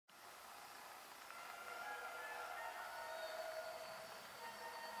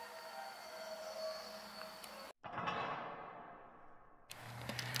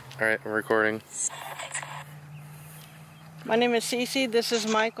Alright, I'm recording. My name is Cece, this is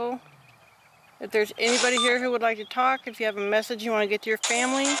Michael. If there's anybody here who would like to talk, if you have a message you want to get to your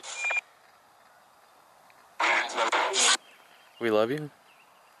family. We love you?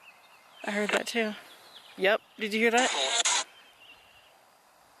 I heard that too. Yep, did you hear that?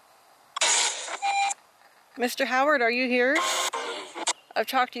 Mr. Howard, are you here? I've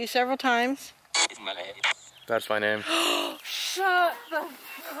talked to you several times. That's my name. Shut the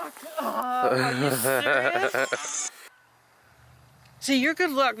fuck up. Are you serious? See, you're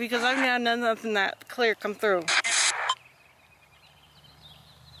good luck because I've had nothing that clear come through.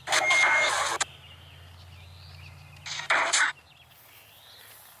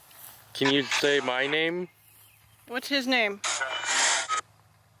 Can you say my name? What's his name?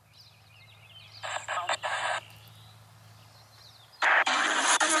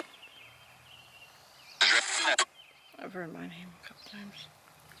 I've heard my name a couple times.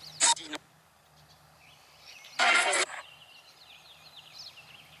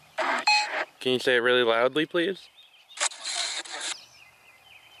 Can you say it really loudly, please?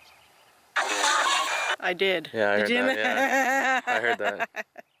 I did. Yeah, I heard Did you? that. Yeah. I heard that.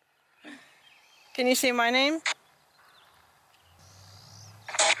 Can you say my name?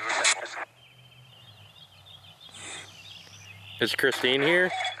 Is Christine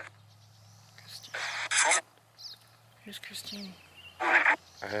here? Christine. Who's Christine? I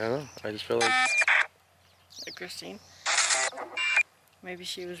don't know. I just feel like... Christine. Maybe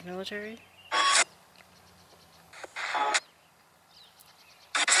she was military?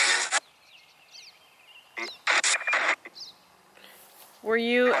 Were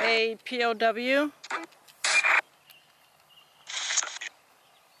you a POW?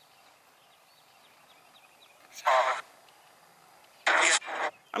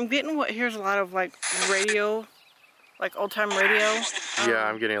 I'm getting what here's a lot of like radio, like old time radio. Yeah,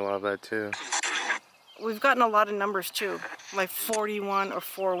 I'm getting a lot of that too. We've gotten a lot of numbers too, like 41 or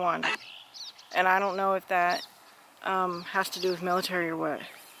 41. And I don't know if that has to do with military or what.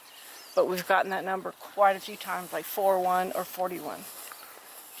 But we've gotten that number quite a few times, like 41 or 41.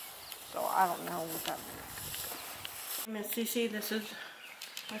 So I don't know what that means. I'm Miss Cece, this is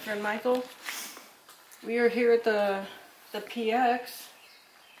my friend Michael. We are here at the PX.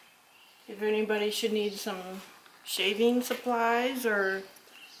 If anybody should need some shaving supplies or,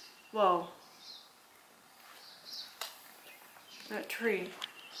 whoa, that tree.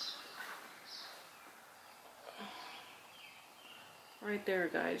 Right there,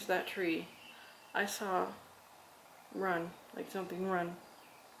 guys, that tree. I saw run, like something run.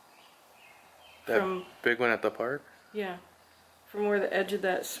 That big one at the park? Yeah, from where the edge of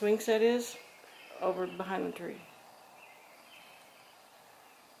that swing set is, over behind the tree.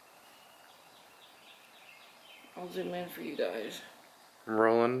 I'll zoom in for you guys. I'm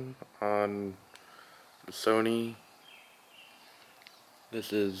rolling on the Sony.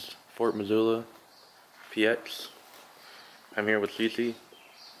 This is FT.Missoula PX. I'm here with Cece,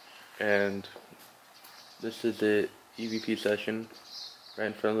 and this is the EVP session right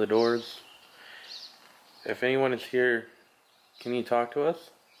in front of the doors. If anyone is here, can you talk to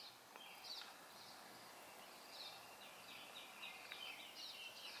us?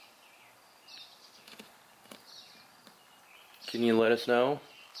 Can you let us know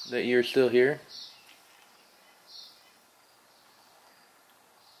that you're still here?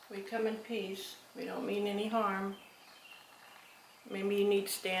 We come in peace. We don't mean any harm. Maybe you need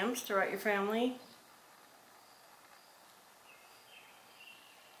stamps to write your family.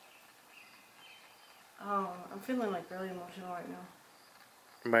 Oh, I'm feeling like really emotional right now.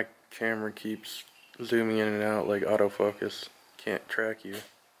 My camera keeps zooming in and out like autofocus. Can't track you.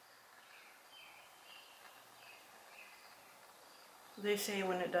 They say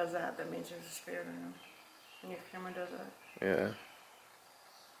when it does that, that means there's a spirit around. When your camera does that. Yeah.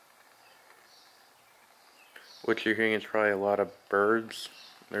 What you're hearing is probably a lot of birds.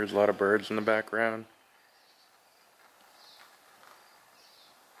 There's a lot of birds in the background.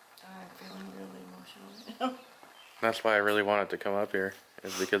 I'm feeling really emotional right now. That's why I really wanted to come up here,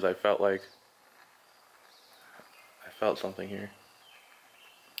 is because I felt something here.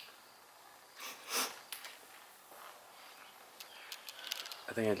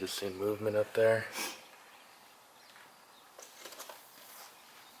 I think I just seen movement up there.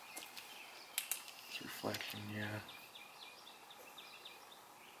 It's reflection, yeah.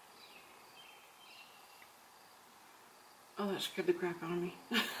 Oh, that scared the crap out of me.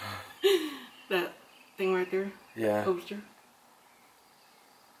 That thing right there? Yeah. Poster.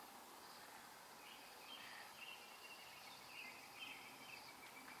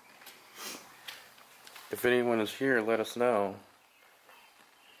 If anyone is here, let us know.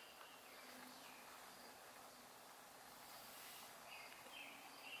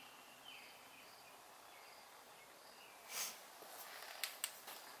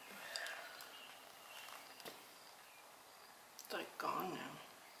 gone now.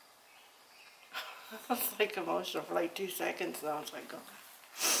 I was like emotional for like 2 seconds, and I was like, gone.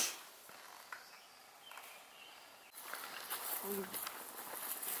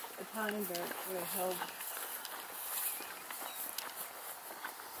 Italian bear would have held.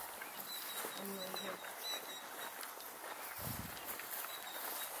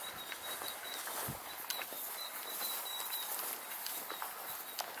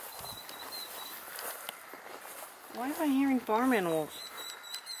 Why am I hearing farm animals?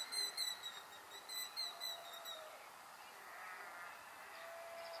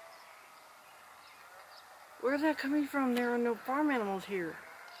 Where's that coming from? There are no farm animals here.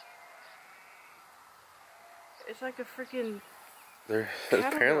 It's like a freaking.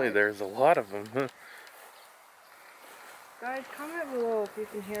 Apparently there's a lot of them. Huh? Guys, comment below if you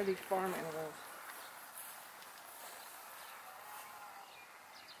can hear these farm animals.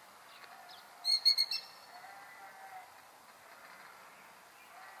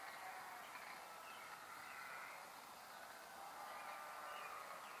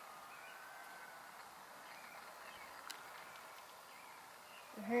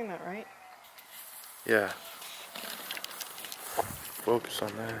 You're hearing that, right? Yeah. Focus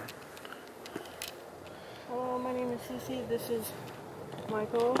on that. Hello, my name is Cece. This is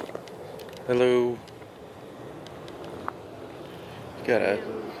Michael. Hello. Got a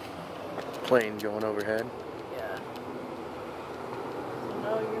plane going overhead. Yeah.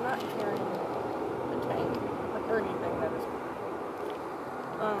 No, you're not hearing a tank or anything that is.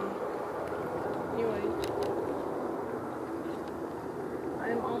 Anyway. I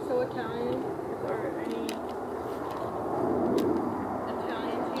am also Italian. If there are any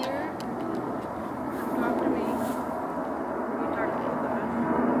Italians here, talk to me. You talk to both of us.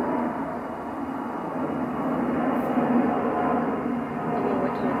 I'm gonna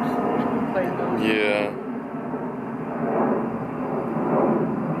wait till the plane goes. Yeah.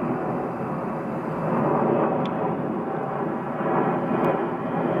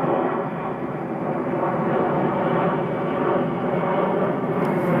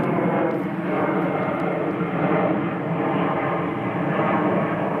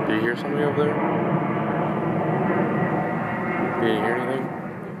 Do you hear somebody over there? Did you hear anything?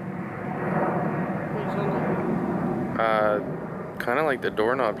 Kind of like the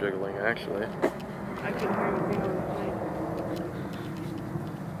doorknob jiggling, actually. I can hear anything on the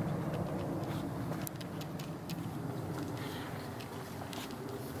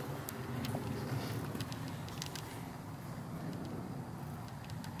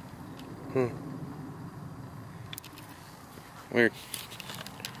plane. Weird.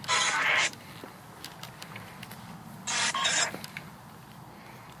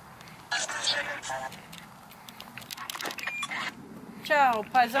 Ciao,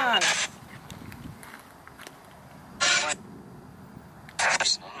 paisan.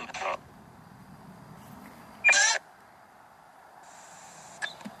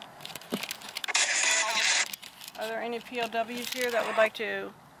 Are there any POWs here that would like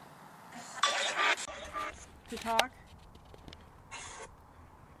to talk?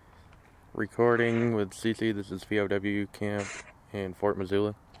 Recording with Cece. This is POW camp in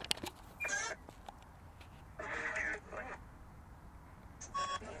FT.Missoula.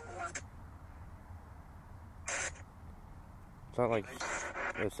 It's not like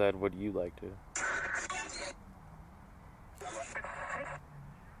it said, would you like to?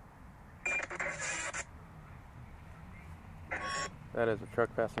 That is a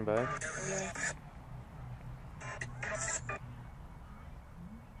truck passing by. Yeah.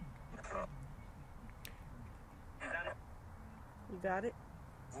 You got it?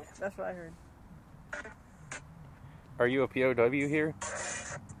 That's what I heard. Are you a POW here?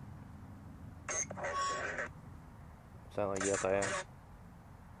 Sound like yes, I am.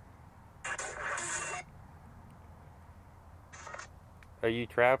 Are you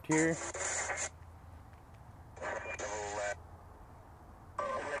trapped here?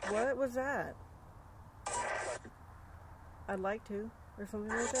 What was that? I'd like to, or something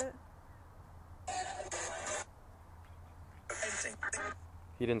like that.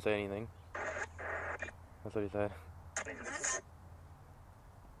 He didn't say anything. That's what he said.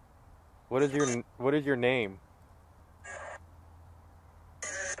 What is your name?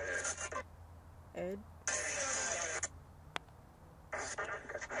 Ed?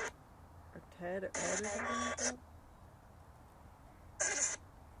 Or Ted, or Ed, or something like that?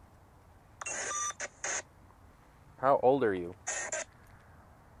 How old are you?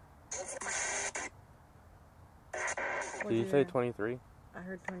 Did you say 23? I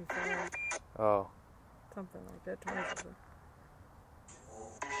heard 25. Oh. Something like that, 27.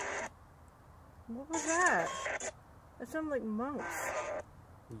 What was that? It sounds like monks.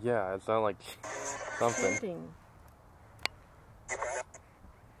 Yeah, it sounds like something. Chanting.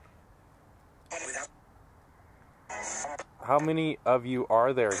 How many of you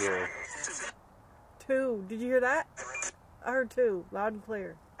are there here? 2. Did you hear that? I heard 2, loud and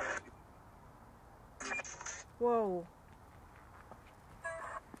clear. Whoa.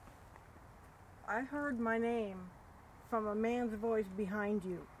 I heard my name from a man's voice behind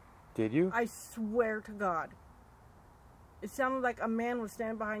you. Did you? I swear to God. It sounded like a man was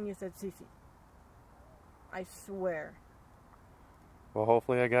standing behind you and said, Cece. I swear. Well,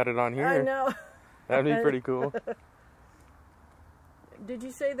 hopefully I got it on here. I know. That'd be pretty cool. Did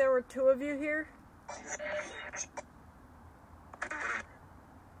you say there were 2 of you here?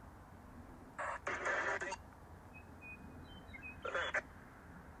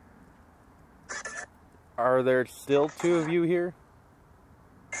 Are there still 2 of you here?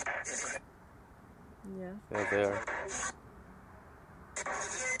 Yes. Yeah, they are.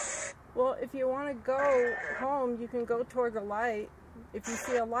 Well, if you want to go home, you can go toward the light. If you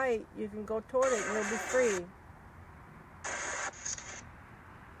see a light, you can go toward it and you'll be free.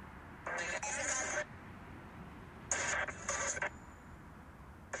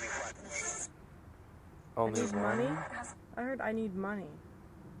 Only I need one? money? I heard I need money.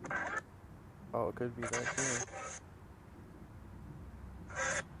 Oh, it could be that too.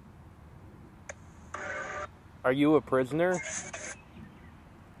 Are you a prisoner?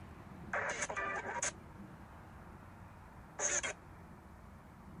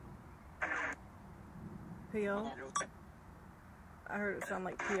 P.O.? I heard it sound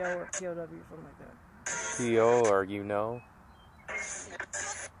like P.O. or P.O.W. or something like that. P.O. or you know?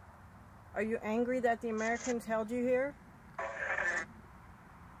 Are you angry that the Americans held you here?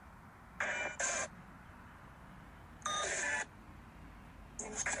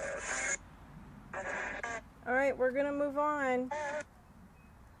 Alright, we're gonna move on.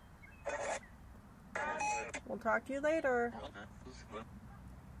 We'll talk to you later.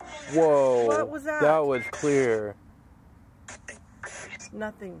 Whoa! What was that? That was clear.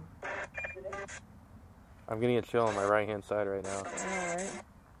 Nothing. I'm getting a chill on my right hand side right now. Alright.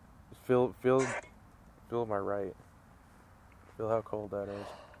 Feel my right. Feel how cold that is.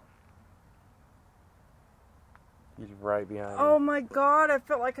 He's right behind me. Oh my God, I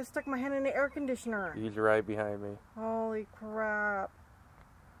felt like I stuck my hand in the air conditioner. He's right behind me. Holy crap.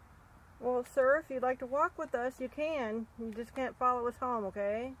 Well, sir, if you'd like to walk with us, you can. You just can't follow us home,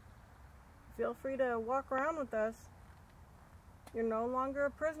 okay? Feel free to walk around with us. You're no longer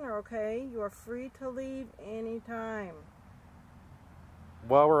a prisoner, okay? You are free to leave anytime.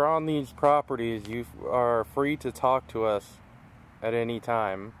 While we're on these properties, you are free to talk to us at any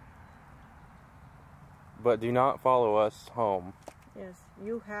time. But do not follow us home. Yes,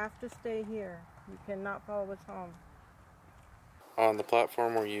 you have to stay here. You cannot follow us home. On the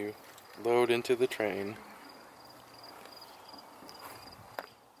platform where you load into the train.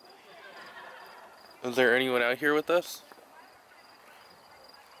 Is there anyone out here with us?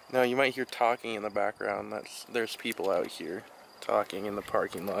 No, you might hear talking in the background. There's people out here talking in the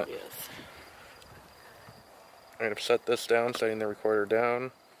parking lot. Yes. I'm going to set this down, setting the recorder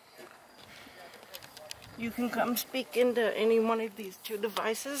down. You can come speak into any one of these 2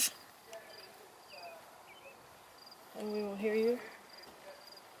 devices. And we will hear you.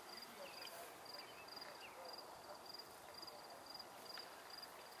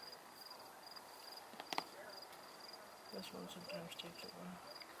 This one sometimes takes a while.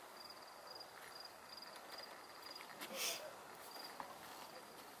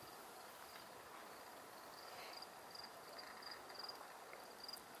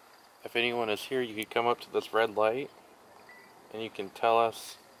 If anyone is here, you could come up to this red light and you can tell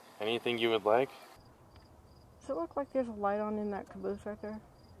us anything you would like. Does it look like there's a light on in that caboose right there?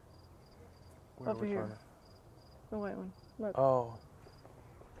 Over here. One? The white one. Look. Oh.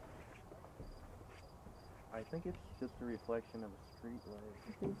 I think it's just a reflection of a street light.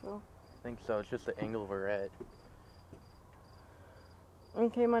 You think so? I think so. It's just the angle we're at.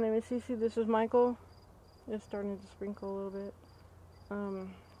 Okay, my name is Cece. This is Michael. It's starting to sprinkle a little bit.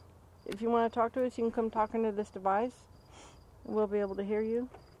 If you want to talk to us, you can come talk into this device. We'll be able to hear you.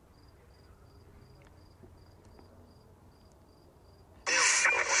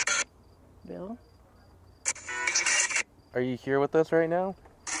 Bill? Are you here with us right now?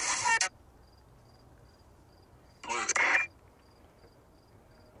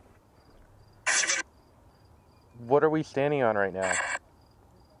 What are we standing on right now?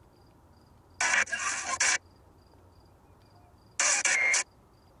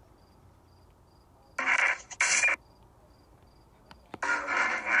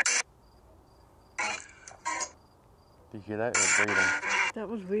 Did you hear that? It was breathing. That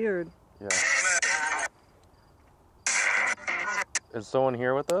was weird. Yeah. Is someone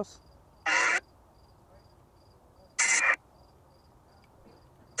here with us?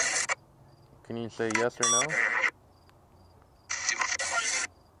 Can you say yes or no?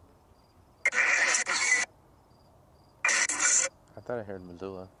 I thought I heard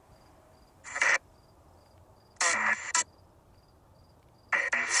Missoula.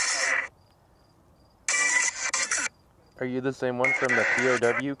 Are you the same one from the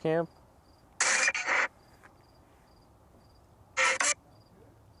POW camp?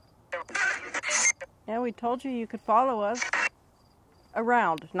 Yeah, we told you could follow us.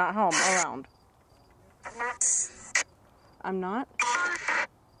 Around, not home, around. I'm not?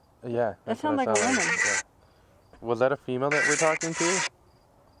 Yeah. That sounds like a woman. Yeah. Was that a female that we're talking to?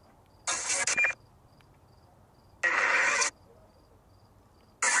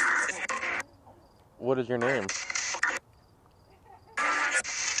 What is your name?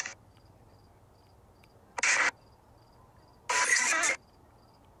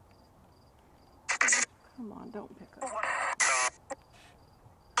 Come on, don't pick up.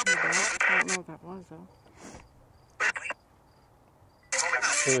 I don't know what that was, though.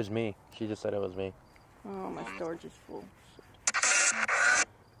 It was me. She just said it was me. Oh, my storage is full.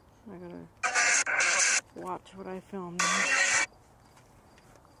 I gotta watch what I film now.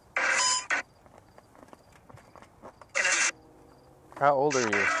 How old are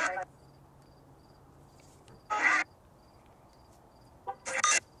you?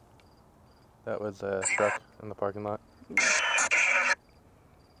 That was a truck in the parking lot.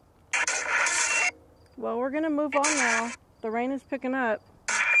 Well, we're gonna move on now. The rain is picking up.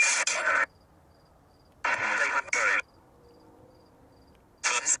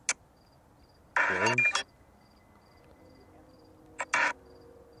 Really?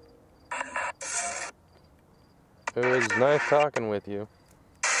 It was nice talking with you.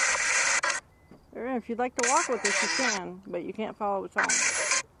 If you'd like to walk with us, you can, but you can't follow us home.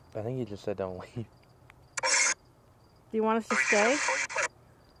 I think you just said don't leave. Do you want us to stay?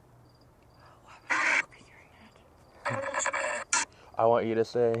 I want you to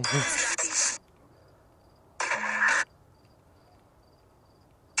say.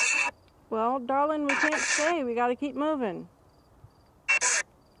 Well, darling, we can't stay. We gotta keep moving.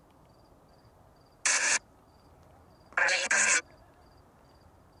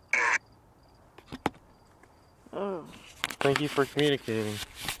 Oh. Thank you for communicating.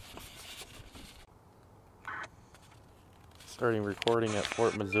 Starting recording at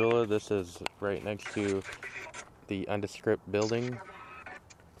FT.Missoula. This is right next to the undescript building.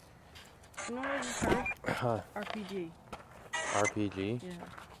 You know what I just heard? RPG. RPG? Yeah.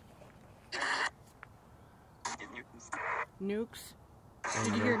 Nukes.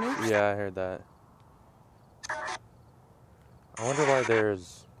 Did you hear nukes? Yeah, I heard that. I wonder why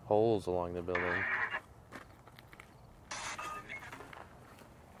there's holes along the building.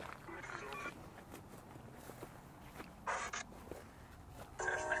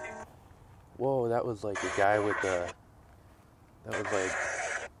 Whoa, that was like a guy with the... That was like...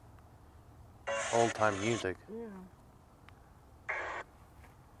 old-time music. Yeah.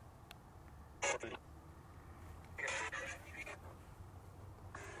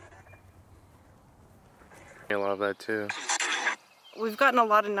 A lot of that too. We've gotten a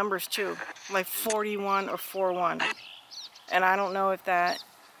lot of numbers too, like 41 or 41. And I don't know if that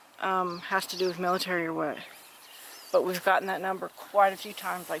has to do with military or what. But we've gotten that number quite a few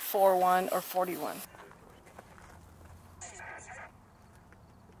times, like 41 or 41.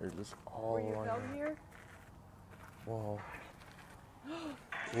 They're just all Were you along felt here. here? Whoa.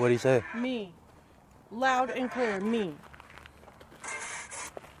 What'd he say? Me. Loud and clear, me.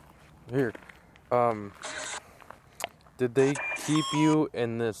 Weird. Did they keep you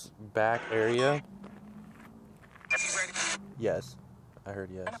in this back area? Yes. I heard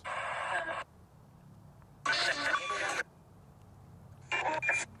yes.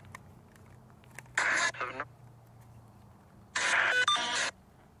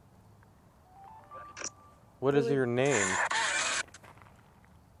 What is your name?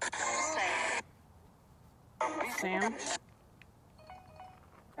 Sam?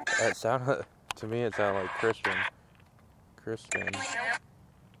 It sounded, to me it sounded like Christian. Christian.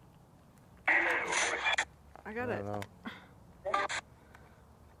 I got I it. don't know.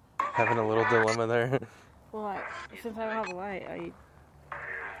 Having a little dilemma there. Well, since I don't have a light, I'm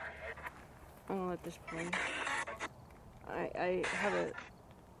gonna let this play. I have a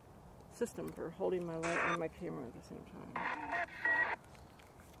system for holding my light and my camera at the same time.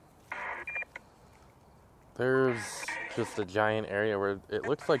 There's just a giant area where it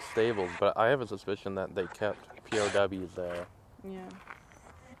looks like stables, but I have a suspicion that they kept POWs there. Yeah.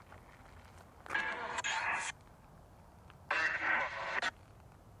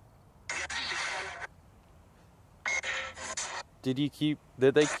 Did they keep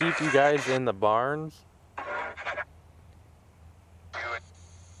you guys in the barns?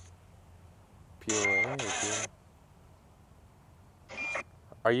 POA or POA?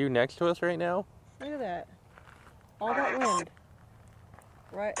 Are you next to us right now? Look at that. All that wind.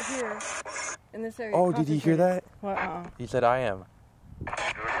 Right here in this area. Oh, did you hear that? What? He said I am.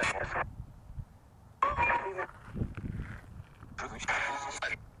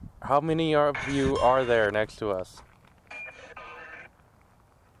 How many of you are there next to us?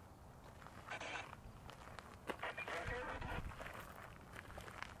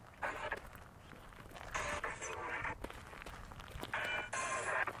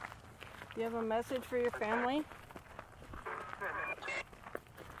 Do you have a message for your family?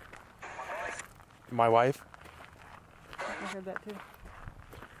 My wife? I heard that too.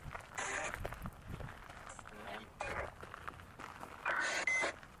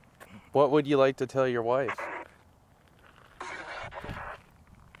 What would you like to tell your wife?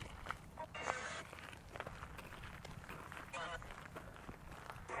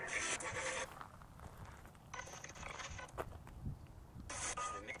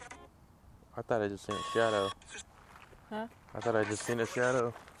 I thought I just seen a shadow. Huh? I thought I just seen a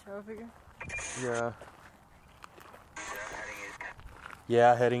shadow. Shadow figure? Yeah.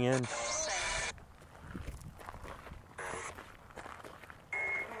 Yeah, heading in.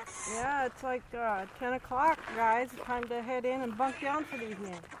 Yeah, it's like 10 o'clock, guys. It's time to head in and bunk down for the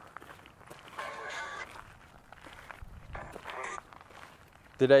evening.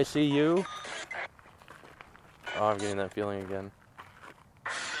 Did I see you? Oh, I'm getting that feeling again.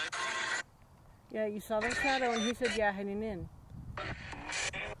 Yeah, you saw the shadow and he said, yeah, heading in.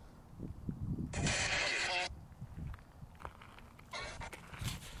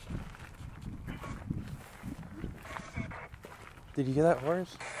 Did you hear that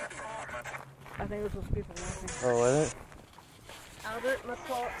horse? I think it was those people walking. Oh, was it? Albert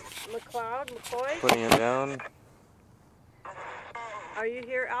McCoy? Putting it down. Are you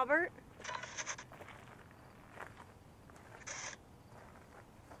here, Albert?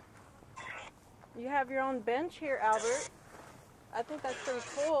 You have your own bench here, Albert. I think that's pretty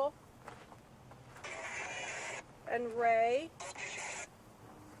cool. And Ray.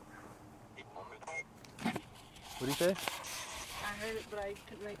 What do you say? I heard it, but I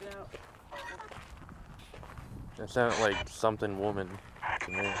couldn't make it out. That sounded like something woman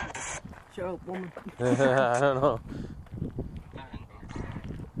to me. Shut up, woman. I don't know.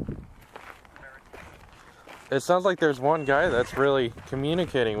 It sounds like there's one guy that's really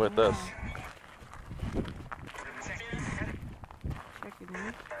communicating with us. Check it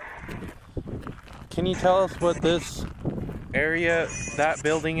in. Can you tell us what this area, that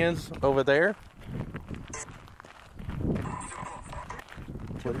building is over there?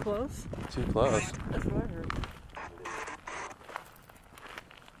 Too close? Too close. That's what I heard.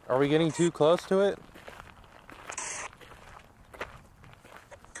 Are we getting too close to it?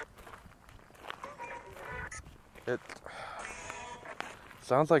 It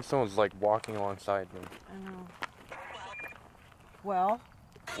sounds like someone's like walking alongside me. I know. Well,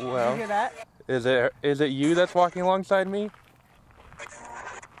 did you Well, hear that? is it you that's walking alongside me?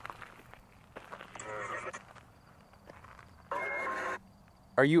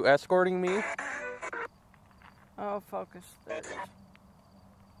 Are you escorting me? Oh, focus. There it is.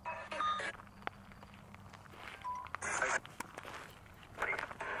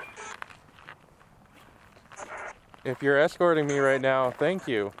 If you're escorting me right now, thank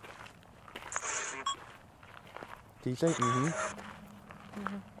you. Do you say mm-hmm?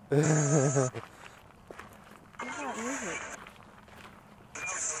 What's that music?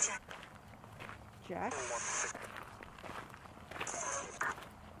 Jack?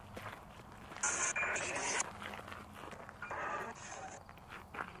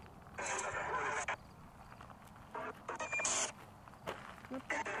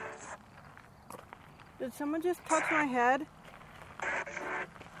 Did someone just touch my head?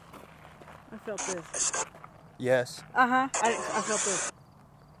 I felt this. Yes. Uh-huh. I felt this.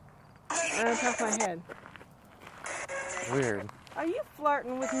 And I touched my head. Weird. Are you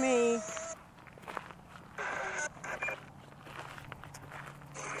flirting with me?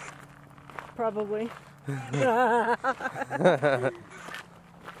 Probably. Well,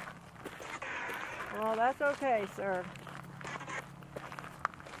 that's okay, sir.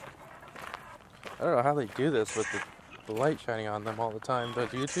 I don't know how they do this with the light shining on them all the time. Those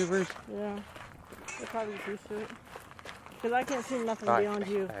YouTubers? Yeah. They're probably used to it. Because I can't see nothing beyond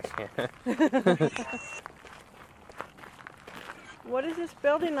you. I can't. What is this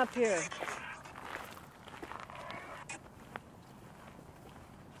building up here?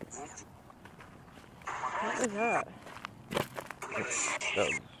 What was that? That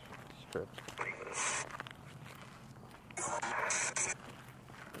was stripped.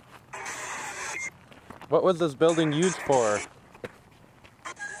 What was this building used for?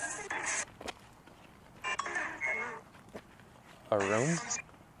 A room?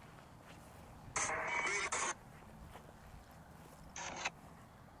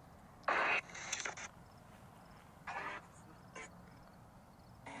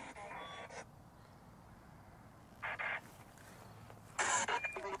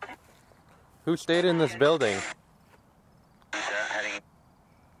 Who stayed in this building?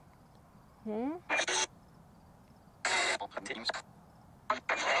 Hmm?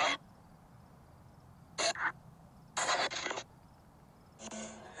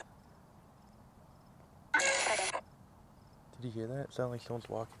 Did you hear that? It sounded like someone's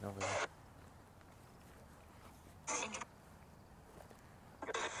walking over there.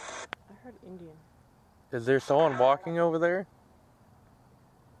 I heard Indian. Is there someone walking over there?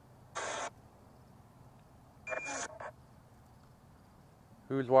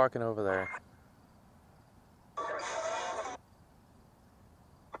 Who's walking over there?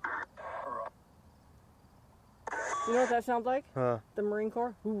 You know what that sounds like? Huh. The Marine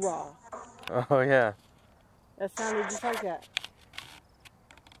Corps? Hoorah. Oh, yeah. That sounded just like that.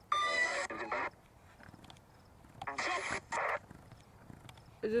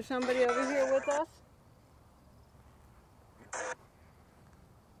 Is there somebody over here with us?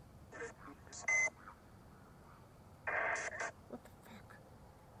 What the fuck?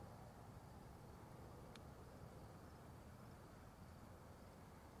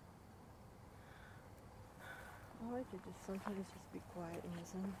 I like to just sometimes just be quiet and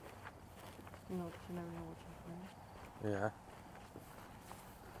listen. You know, 'cause you never know what's happening. Yeah.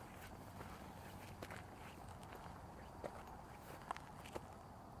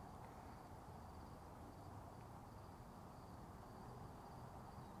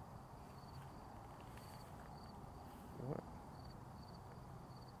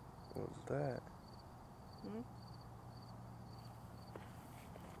 What was that? Hmm?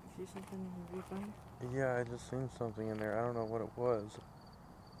 You see something in your viewfinder? Yeah, I just seen something in there. I don't know what it was.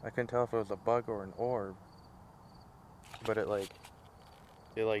 I couldn't tell if it was a bug or an orb. But it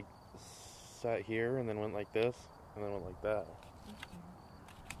sat here and then went like this and then went like that.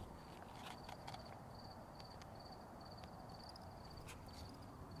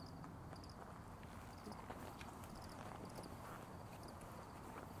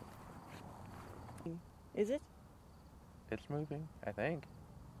 Is it? It's moving, I think.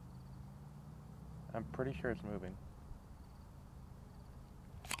 I'm pretty sure it's moving.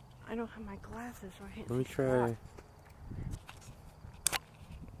 I don't have my glasses, so I can't Let me see try. crap.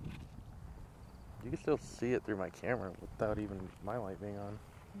 You can still see it through my camera without even my light being on.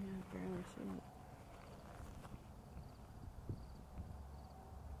 Yeah, I barely see it.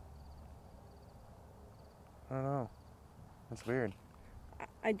 I don't know. It's weird.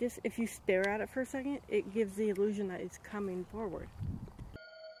 I just, if you stare at it for a second, it gives the illusion that it's coming forward.